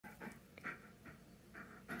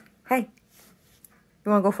Hey,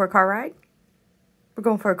 you want to go for a car ride? We're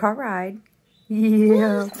going for a car ride.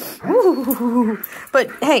 Yeah. Ooh. But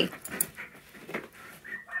hey,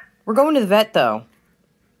 we're going to the vet though.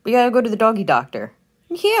 We gotta go to the doggy doctor.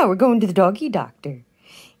 Yeah, we're going to the doggy doctor.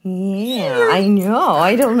 Yeah, I know.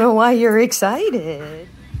 I don't know why you're excited.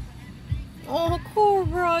 Oh,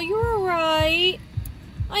 Cora, you're alright.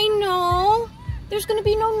 I know. There's gonna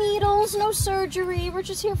be no needles, no surgery. We're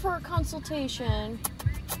just here for a consultation.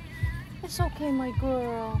 It's okay, my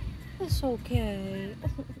girl. It's okay.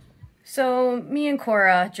 So, me and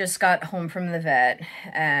Cora just got home from the vet,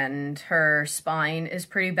 and her spine is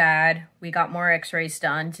pretty bad. We got more x-rays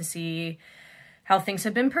done to see how things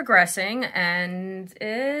have been progressing, and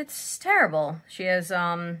it's terrible. She has,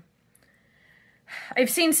 I've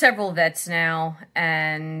seen several vets now,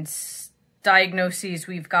 and diagnoses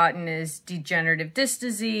we've gotten is degenerative disc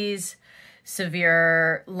disease,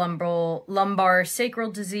 severe lumbar sacral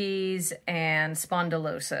disease, and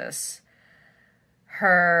spondylosis.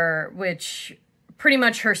 Which pretty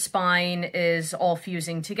much her spine is all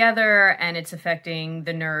fusing together, and it's affecting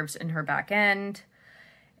the nerves in her back end.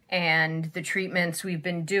 And the treatments we've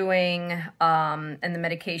been doing and the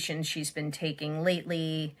medications she's been taking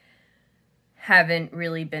lately haven't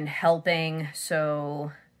really been helping.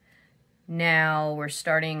 So now we're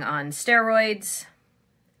starting on steroids,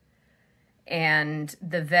 and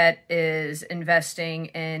the vet is investing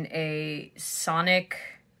in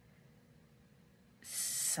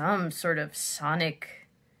some sort of sonic,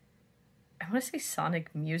 I want to say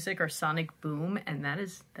sonic music or sonic boom, and that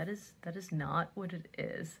is not what it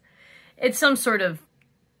is. It's some sort of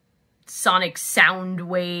sonic sound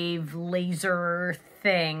wave laser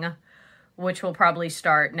thing, which will probably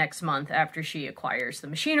start next month after she acquires the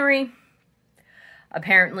machinery.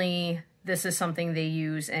 Apparently, this is something they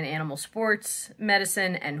use in animal sports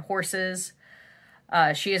medicine and horses.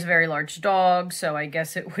 She is a very large dog, so I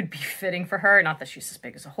guess it would be fitting for her. Not that she's as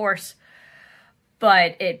big as a horse,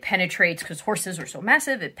 but it penetrates, because horses are so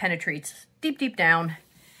massive, it penetrates deep, deep down,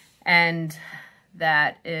 and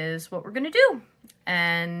that is what we're going to do.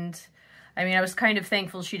 And, I mean, I was kind of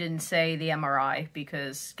thankful she didn't say the MRI,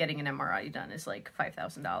 because getting an MRI done is like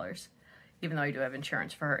 $5,000. Even though I do have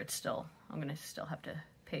insurance for her, I'm going to still have to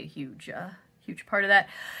pay a huge part of that.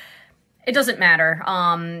 It doesn't matter.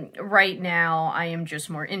 Right now, I am just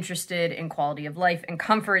more interested in quality of life and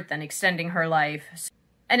comfort than extending her life.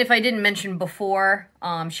 And if I didn't mention before,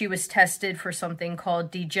 she was tested for something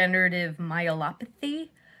called degenerative myelopathy.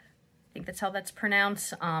 I think that's how that's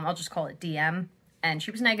pronounced. I'll just call it DM. And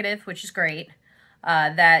she was negative, which is great.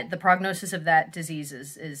 That the prognosis of that disease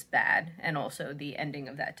is bad. And also the ending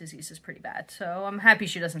of that disease is pretty bad. So I'm happy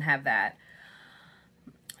she doesn't have that.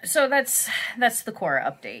 So that's the Cora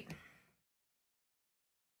update.